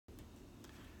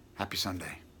Happy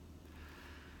Sunday.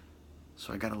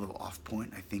 So I got a little off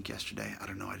point, I think, yesterday. I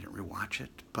don't know, I didn't rewatch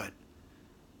it, but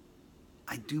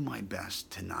I do my best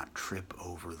to not trip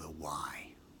over the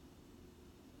why.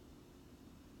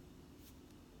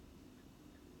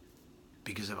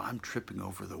 Because if I'm tripping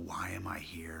over the why am I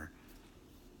here,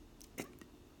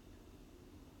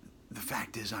 the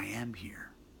fact is I am here.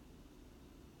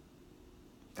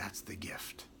 That's the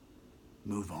gift.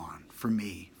 Move on. For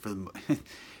me,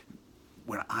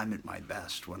 when I'm at my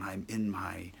best, when I'm in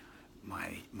my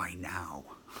now,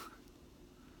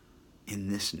 in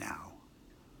this now,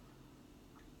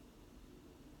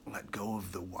 let go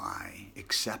of the why,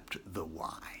 accept the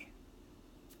why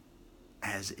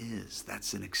as is.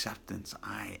 That's an acceptance.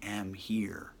 I am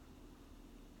here.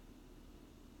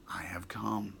 I have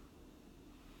come.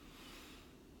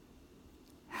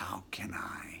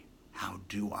 How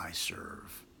do I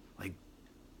serve? Like,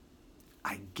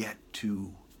 I get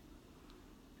to,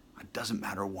 it doesn't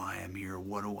matter why I'm here.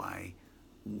 What do I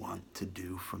want to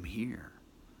do from here?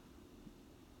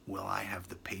 Will I have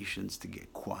the patience to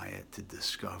get quiet, to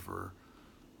discover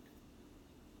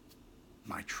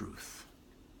my truth?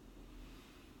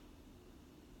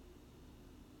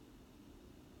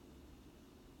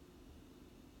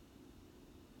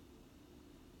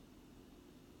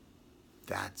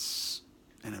 That's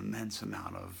an immense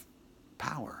amount of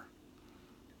power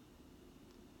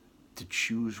to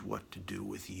choose what to do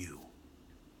with you.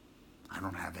 I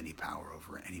don't have any power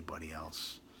over anybody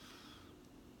else.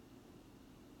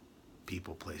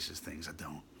 People, places, things, I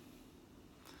don't.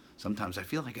 Sometimes I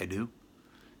feel like I do,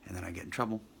 and then I get in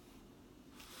trouble.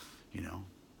 You know,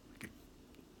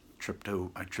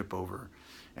 I trip over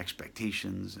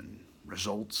expectations and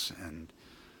results and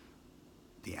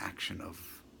the action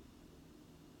of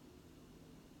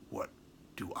what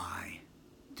do I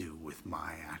do with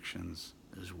my actions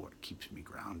is what keeps me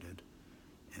grounded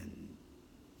and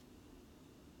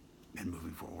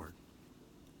moving forward.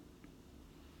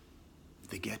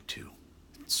 The get to.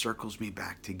 It circles me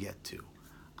back to get to.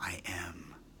 I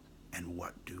am, and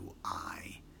what do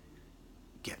I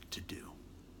get to do?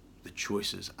 The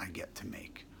choices I get to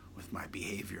make with my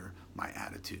behavior, my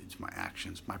attitudes, my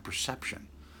actions, my perception.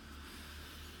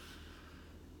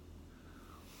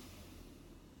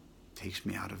 Takes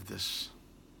me out of this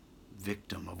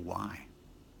victim of why.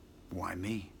 Why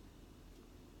me?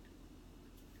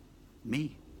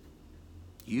 Me.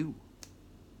 You.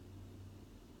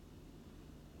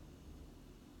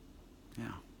 Yeah.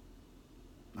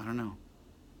 I don't know.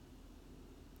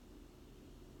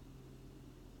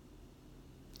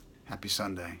 Happy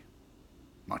Sunday.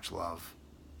 Much love.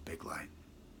 Big light.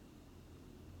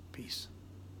 Peace.